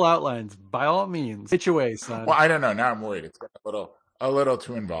your full outlines, by all means, hit your way, son. Well, I don't know. Now I'm worried. It's a little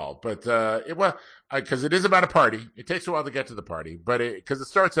too involved, but because it is about a party. It takes a while to get to the party, but because it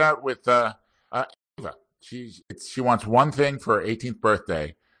starts out with Ava. She wants one thing for her 18th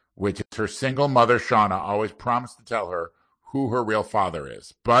birthday, which is her single mother Shauna always promised to tell her who her real father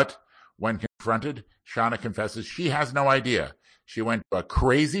is, but when confronted, Shauna confesses she has no idea. She went to a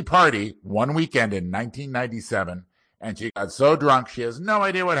crazy party one weekend in 1997, and she got so drunk she has no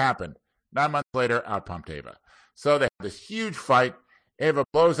idea what happened. 9 months later, out pumped Ava. So they have this huge fight. Ava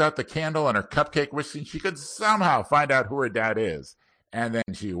blows out the candle on her cupcake, wishing she could somehow find out who her dad is. And then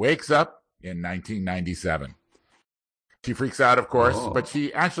she wakes up in 1997. She freaks out, of course, but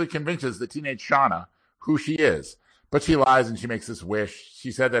she actually convinces the teenage Shauna who she is. But she lies and she makes this wish.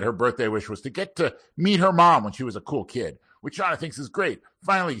 She said that her birthday wish was to get to meet her mom when she was a cool kid, which Shauna thinks is great.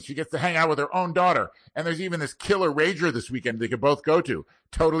 Finally, she gets to hang out with her own daughter. And there's even this killer rager this weekend they could both go to.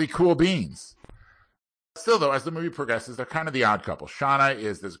 Totally cool beans. Still, though, as the movie progresses, they're kind of the odd couple. Shauna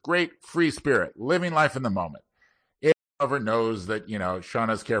is this great free spirit, living life in the moment. However, knows that,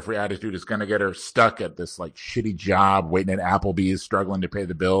 Shauna's carefree attitude is going to get her stuck at this shitty job, waiting at Applebee's, struggling to pay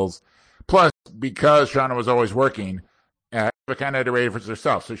the bills. Plus, because Shauna was always working, Ava kind of had to rate it for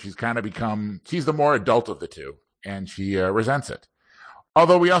herself. So she's the more adult of the two, and she resents it.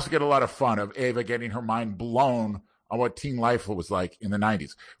 Although we also get a lot of fun of Ava getting her mind blown on what teen life was like in the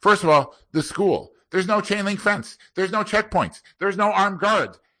 90s. First of all, the school. There's no chain link fence. There's no checkpoints. There's no armed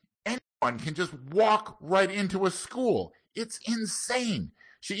guards. Anyone can just walk right into a school. It's insane.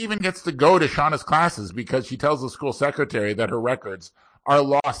 She even gets to go to Shauna's classes because she tells the school secretary that her records are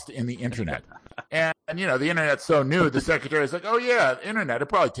lost in the internet. And the internet's so new, the secretary's like, oh yeah, the internet, it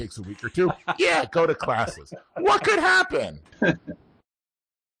probably takes a week or two. Yeah, go to classes. What could happen?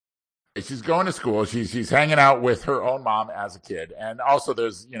 She's going to school. She's hanging out with her own mom as a kid. And also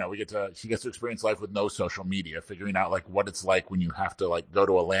there's, she gets to experience life with no social media, figuring out what it's like when you have to go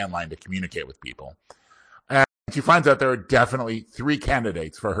to a landline to communicate with people. And she finds out there are definitely 3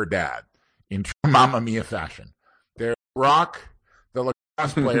 candidates for her dad in true Mamma Mia fashion. There's Brock, the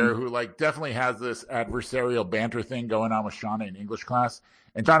lacrosse player who definitely has this adversarial banter thing going on with Shauna in English class.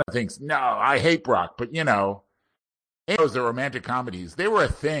 And Shauna thinks, no, I hate Brock, but those are romantic comedies. They were a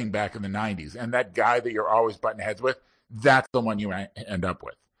thing back in the 90s. And that guy that you're always butting heads with, that's the one you end up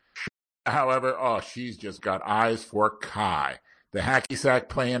with. However, she's just got eyes for Kai, the hacky sack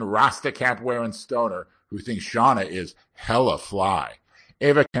playing, Rasta cap wearing stoner who thinks Shauna is hella fly.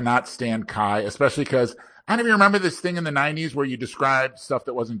 Ava cannot stand Kai, especially because, I don't know if you remember this thing in the 90s where you described stuff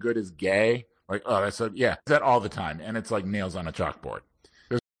that wasn't good as gay. That all the time. And it's like nails on a chalkboard.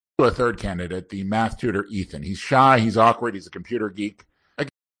 A third candidate, the math tutor Ethan. He's shy, he's awkward, he's a computer geek. Again,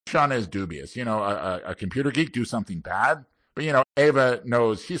 Shauna is dubious. A computer geek do something bad, but Ava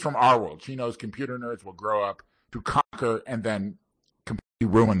knows, she's from our world. She knows computer nerds will grow up to conquer and then completely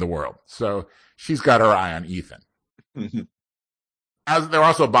ruin the world. So she's got her eye on Ethan. As they're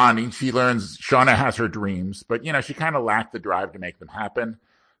also bonding, she learns Shauna has her dreams, but she kind of lacked the drive to make them happen.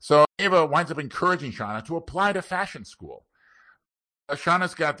 So Ava winds up encouraging Shauna to apply to fashion school.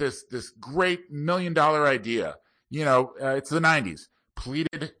 Shauna's got this great $1 million idea. It's the 90s.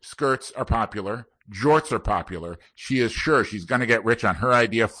 Pleated skirts are popular. Jorts are popular. She is sure she's going to get rich on her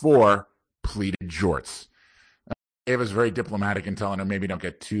idea for pleated jorts. Ava's very diplomatic in telling her maybe don't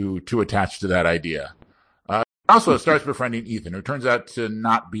get too attached to that idea. Also starts befriending Ethan, who turns out to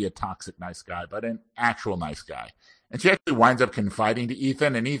not be a toxic nice guy, but an actual nice guy. And she actually winds up confiding to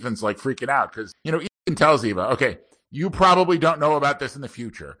Ethan, and Ethan's like freaking out because, Ethan tells Eva, okay, you probably don't know about this in the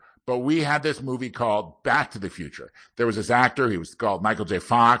future, but we had this movie called Back to the Future. There was this actor, he was called Michael J.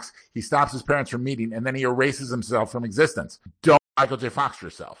 Fox. He stops his parents from meeting, and then he erases himself from existence. Don't Michael J. Fox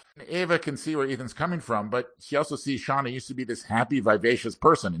yourself. And Ava can see where Ethan's coming from, but she also sees Shauna used to be this happy, vivacious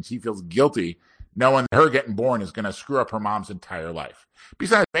person, and she feels guilty knowing that her getting born is going to screw up her mom's entire life.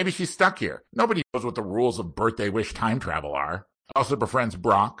 Besides, maybe she's stuck here. Nobody knows what the rules of birthday wish time travel are. Also befriends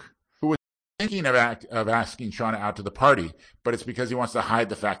Brock, who was thinking of asking Shauna out to the party, but it's because he wants to hide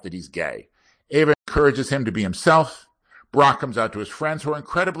the fact that he's gay. Ava encourages him to be himself. Brock comes out to his friends, who are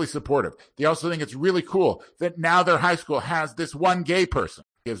incredibly supportive. They also think it's really cool that now their high school has this one gay person.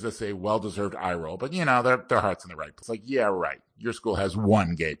 Gives us a well-deserved eye roll, but their heart's in the right place. Like, yeah, right. Your school has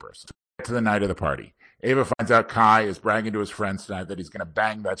one gay person. To the night of the party, Ava finds out Kai is bragging to his friends tonight that he's going to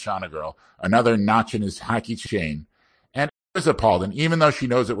bang that Shauna girl, another notch in his hockey chain. And Ava's appalled, and even though she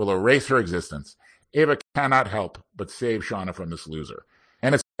knows it will erase her existence, Ava cannot help but save Shauna from this loser.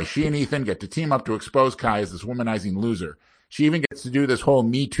 And it's like she and Ethan get to team up to expose Kai as this womanizing loser. She even gets to do this whole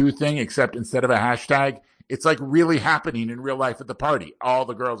Me Too thing, except instead of a hashtag, it's like really happening in real life at the party. All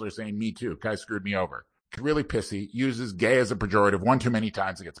the girls are saying Me Too. Kai screwed me over. Really pissy, uses gay as a pejorative one too many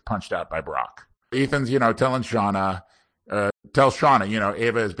times, and gets punched out by Brock. Ethan's, telling Shauna, tells Shauna,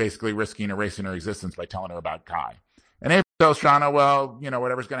 Ava is basically risking erasing her existence by telling her about Kai. And Ava tells Shauna, well,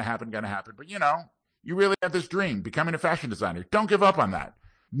 whatever's going to happen. But, you really have this dream, becoming a fashion designer. Don't give up on that.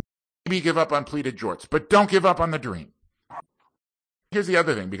 Maybe give up on pleated jorts, but don't give up on the dream. Here's the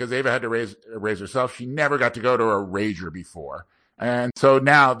other thing, because Ava had to raise herself, she never got to go to a rager before. And so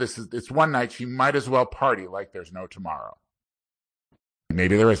now it's one night she might as well party like there's no tomorrow.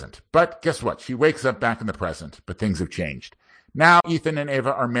 Maybe there isn't. But guess what? She wakes up back in the present, but things have changed. Now Ethan and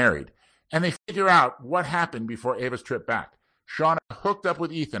Ava are married, and they figure out what happened before Ava's trip back. Shauna hooked up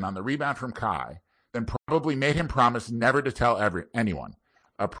with Ethan on the rebound from Kai, then probably made him promise never to tell anyone.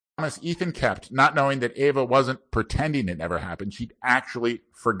 A promise Ethan kept, not knowing that Ava wasn't pretending it never happened. She'd actually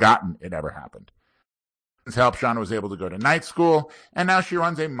forgotten it ever happened. With help, Shauna was able to go to night school, and now she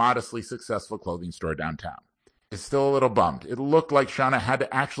runs a modestly successful clothing store downtown. Is still a little bummed. It looked like Shauna had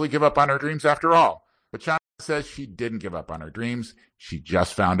to actually give up on her dreams after all. But Shauna says she didn't give up on her dreams. She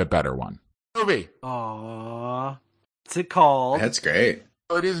just found a better one. Movie. Aww. What's it called? That's great.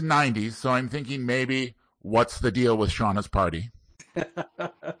 Well, it is 90s, so I'm thinking maybe What's the Deal with Shauna's Party?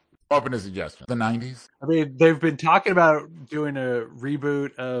 Open a suggestion. The 90s? I mean, they've been talking about doing a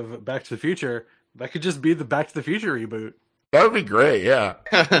reboot of Back to the Future. That could just be the Back to the Future reboot. That would be great, yeah.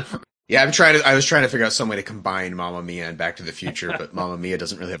 Yeah, I was trying to figure out some way to combine Mamma Mia and Back to the Future, but Mamma Mia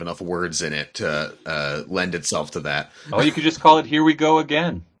doesn't really have enough words in it to lend itself to that. Oh, you could just call it Here We Go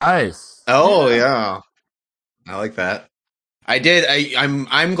Again. Nice. Oh, yeah. I like that.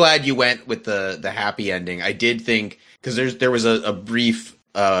 I'm glad you went with the happy ending. I did think, because there was a brief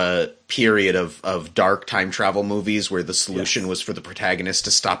period of dark time travel movies where the solution was for the protagonist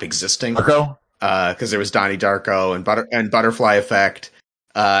to stop existing. Darko? Because there was Donnie Darko and Butterfly Effect.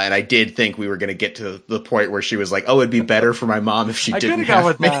 And I did think we were going to get to the point where she was like, "Oh, it'd be better for my mom if she didn't have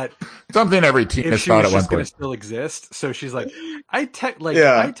with me." that. Something every teen If has she thought was at one just going to point. still exist, so she's like, I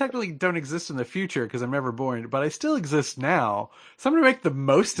technically don't exist in the future because I'm never born, but I still exist now. So I'm going to make the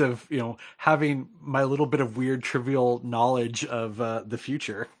most of having my little bit of weird trivial knowledge of the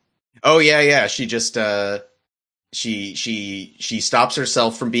future. Oh yeah. She just she stops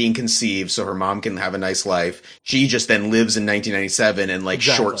herself from being conceived so her mom can have a nice life. She just then lives in 1997 and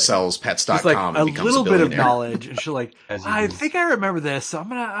short sells pets.com It's like and a becomes little a bit of billionaire. knowledge, and she's like, I think I remember this, so I'm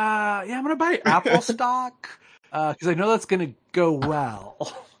gonna buy Apple stock because I know that's gonna go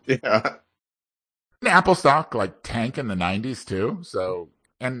well. Yeah. Apple stock tank in the 90s too. So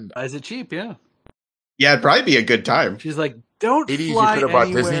Is it cheap? Yeah. Yeah, it'd probably be a good time. She's like, don't 80s, you fly could have bought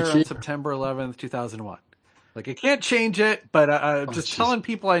Disney anywhere on cheap. September 11th, 2001. I can't change it, but I'm just telling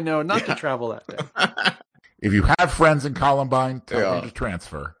people I know not to travel that day. If you have friends in Columbine, tell them to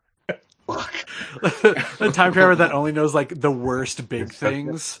transfer. The time traveler that only knows the worst big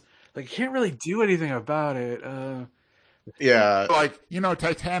things. Can't really do anything about it. Yeah.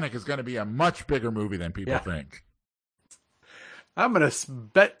 Titanic is going to be a much bigger movie than people think. I'm going to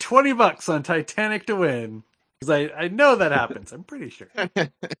bet $20 on Titanic to win. Because I know that happens. I'm pretty sure.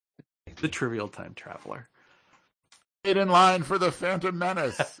 The trivial time traveler. Get in line for the Phantom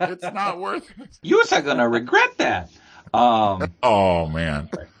Menace. It's not worth it. You are going to regret that. Oh,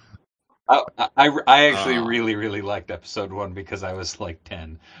 man. I actually really, really liked episode 1 because I was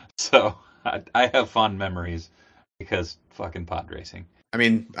 10. So I have fond memories because fucking pod racing. I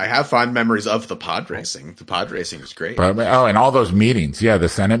mean, I have fond memories of the pod racing. The pod racing was great. But and all those meetings, the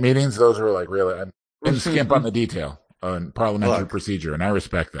Senate meetings, those were like really. I didn't skimp on the detail on parliamentary procedure, and I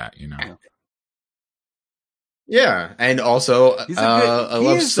respect that. Yeah, and also He's I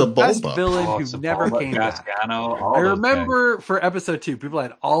love is the best Sebulba. villain who never came back. Gasgano, I remember for episode 2, people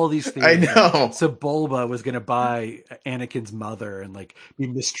had all these I theories. know. Sebulba was going to buy Anakin's mother and like be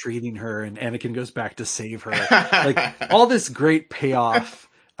mistreating her, and Anakin goes back to save her. Like all this great payoff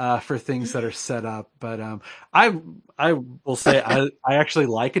for things that are set up. But I will say I actually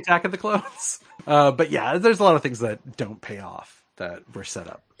like Attack of the Clones. But yeah, there's a lot of things that don't pay off that were set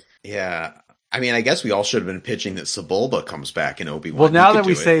up. Yeah. I mean, I guess we all should have been pitching that Sebulba comes back in Obi-Wan. Well, now that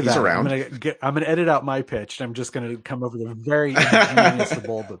we He's say that, around. I'm gonna edit out my pitch. And I'm just gonna come over the very ingenious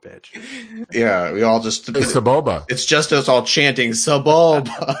Sebulba pitch. Yeah, we all just Sebulba. It's just us all chanting Sebulba,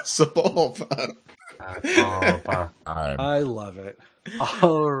 Sebulba. I love it.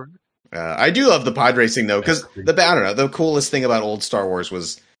 Oh, I do love the pod racing though, because I don't know. The coolest thing about old Star Wars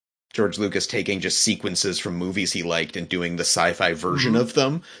was George Lucas taking just sequences from movies he liked and doing the sci-fi version of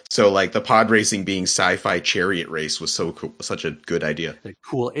them. So like the pod racing being sci-fi chariot race was so cool, such a good idea. they're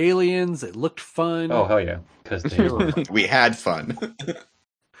cool aliens. It looked fun. Oh hell yeah, because they were. We had fun.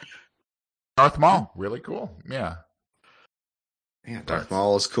 Darth Maul, really cool. Yeah. Yeah, Darth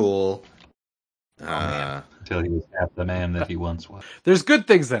Maul is cool. Until he was half the man that he once was. There's good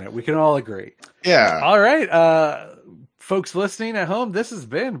things in it. We can all agree. Yeah. All right. Folks listening at home, this has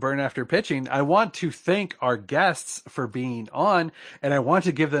been Burn After Pitching. I want to thank our guests for being on, and I want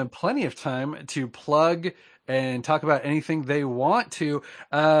to give them plenty of time to plug and talk about anything they want to.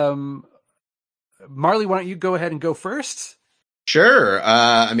 Marley, why don't you go ahead and go first? Sure.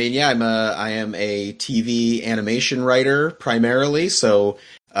 I mean, yeah, I am a TV animation writer primarily. So,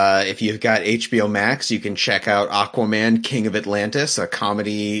 if you've got HBO Max, you can check out Aquaman, King of Atlantis, a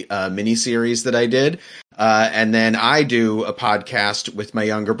comedy, miniseries that I did. And then I do a podcast with my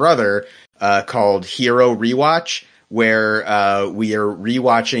younger brother, called Hero Rewatch, where, we are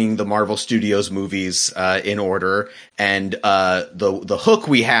rewatching the Marvel Studios movies, in order. And, the hook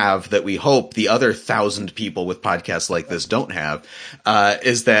we have that we hope the other 1,000 people with podcasts like this don't have,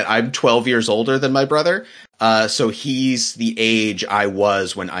 is that I'm 12 years older than my brother. So he's the age I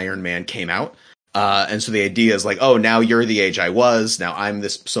was when Iron Man came out. And so the idea is like, oh, now you're the age I was. Now I'm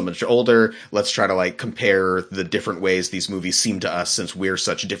this so much older. Let's try to like compare the different ways these movies seem to us since we're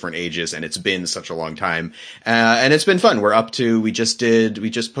such different ages and it's been such a long time. And it's been fun. We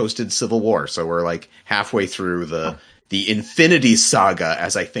just posted Civil War. So we're like halfway through the Infinity Saga,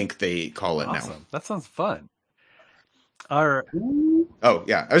 as I think they call it now. That sounds fun. All right. Oh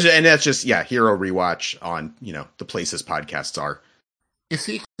yeah. And that's just, Hero Rewatch on, the places podcasts are. You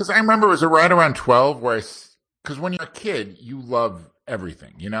see, because I remember it was right around 12 because when you're a kid, you love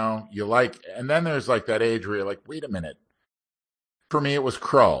everything, you like, and then there's like that age where you're like, wait a minute. For me, it was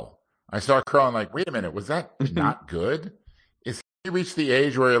Krull. I saw Krull and like, wait a minute, was that not good? Is he reached the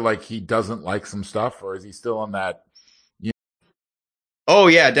age where like he doesn't like some stuff, or is he still on that? Oh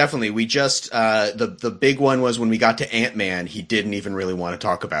yeah, definitely. We just, the big one was when we got to Ant-Man, he didn't even really want to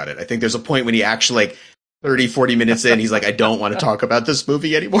talk about it. I think there's a point when he actually like, 30, 40 minutes in, he's like, I don't want to talk about this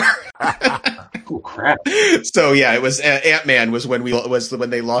movie anymore. Oh crap! So yeah, it was Ant-Man was when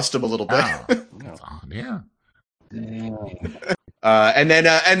they lost him a little bit. Yeah.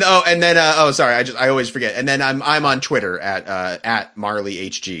 Sorry, I always forget. And then I'm on Twitter at Marley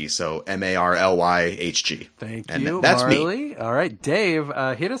HG, so MarlyHG. Thank and you, that's Marley. me. All right, Dave,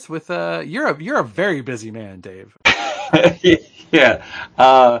 hit us with you're a very busy man, Dave. Yeah.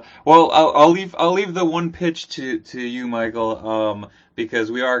 Well, I'll leave the one pitch to you, Michael.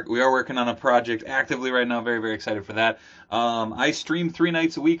 Because we are working on a project actively right now. Very, very excited for that. I stream 3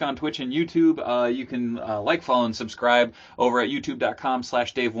 nights a week on Twitch and YouTube. You can like, follow, and subscribe over at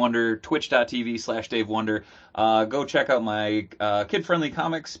youtube.com/Dave Wonder, twitch.tv/Dave Wonder. Go check out my kid-friendly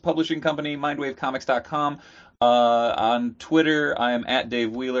comics publishing company, mindwavecomics.com. On Twitter, I'm at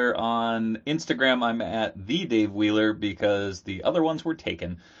Dave Wheeler. On Instagram, I'm at the Dave Wheeler because the other ones were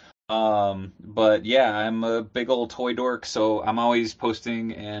taken. But yeah, I'm a big old toy dork, so I'm always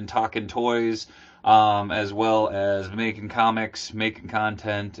posting and talking toys, as well as making comics, making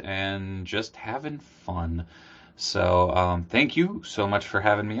content, and just having fun. So, thank you so much for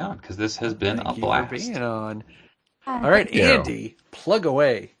having me on, because this has been a blast. Thank you for being on. All right, Andy, plug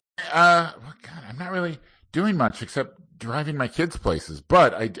away. Well, God, I'm not really doing much except driving my kids places,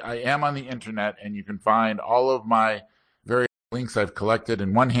 but I am on the internet, and you can find all of my various links I've collected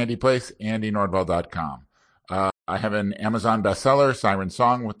in one handy place, andynordvall.com. I have an Amazon bestseller, Siren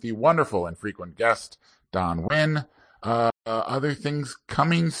Song, with the wonderful and frequent guest, Don Wynn. other things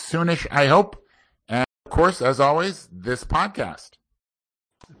coming soonish, I hope. And of course, as always, this podcast.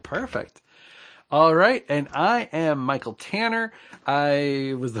 Perfect. All right, and I am Michael Tanner.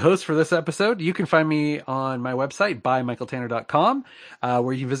 I was the host for this episode. You can find me on my website, buymichaeltanner.com,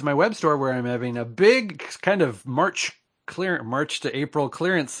 where you can visit my web store, where I'm having a big kind of March to April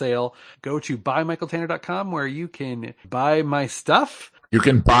clearance sale. Go to buymichaeltanner.com, where you can buy my stuff. You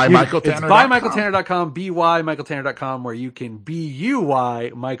can buy MichaelTanner.com. It's buymichaeltanner.com, BYMichaelTanner.com, where you can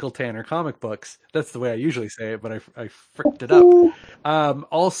BUY Michael Tanner comic books. That's the way I usually say it, but I fricked it up.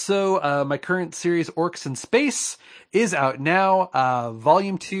 Also, my current series, Orcs in Space, is out now.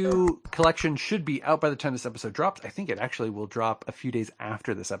 Volume 2 collection should be out by the time this episode drops. I think it actually will drop a few days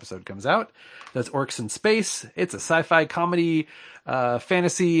after this episode comes out. That's Orcs in Space. It's a sci-fi comedy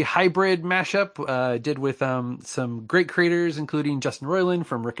fantasy hybrid mashup, did with some great creators, including Justin Roiland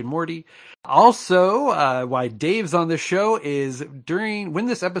from Rick and Morty. Also, why Dave's on this show is when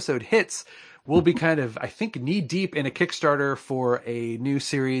this episode hits, we'll be kind of, I think, knee deep in a Kickstarter for a new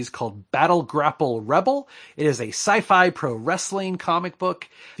series called Battle Grapple Rebel. It is a sci-fi pro wrestling comic book.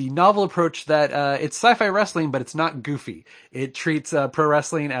 The novel approach that it's sci-fi wrestling, but it's not goofy. It treats pro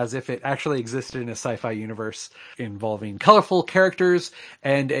wrestling as if it actually existed in a sci-fi universe involving colorful characters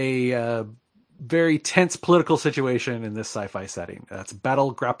and a very tense political situation in this sci-fi setting. That's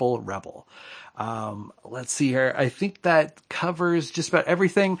Battle Grapple Rebel. Let's see here. I think that covers just about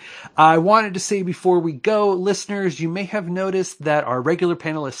everything. I wanted to say before we go, listeners, you may have noticed that our regular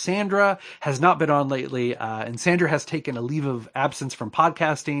panelist, Sandra, has not been on lately, and Sandra has taken a leave of absence from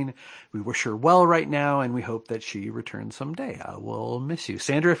podcasting. We wish her well right now, and we hope that she returns someday. We'll miss you.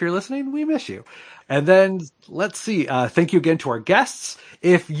 Sandra, if you're listening, we miss you. And then, let's see. Thank you again to our guests.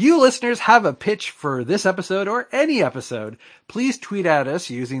 If you listeners have a pitch for this episode or any episode, please tweet at us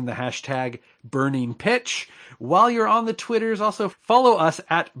using the hashtag #BurningPitch. While you're on the Twitters, also follow us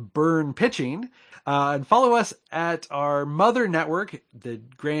at BurnPitching. And follow us at our mother network, the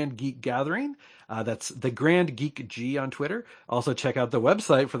Grand Geek Gathering. That's the Grand Geek G on Twitter. Also check out the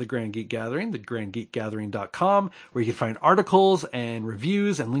website for the Grand Geek Gathering, thegrandgeekgathering.com, where you can find articles and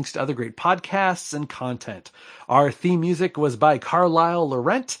reviews and links to other great podcasts and content. Our theme music was by Carlisle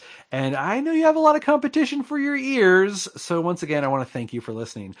Laurent, and I know you have a lot of competition for your ears. So once again, I want to thank you for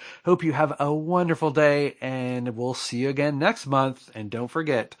listening. Hope you have a wonderful day, and we'll see you again next month. And don't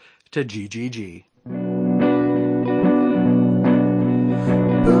forget to GGG.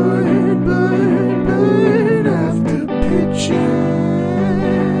 Burn, burn.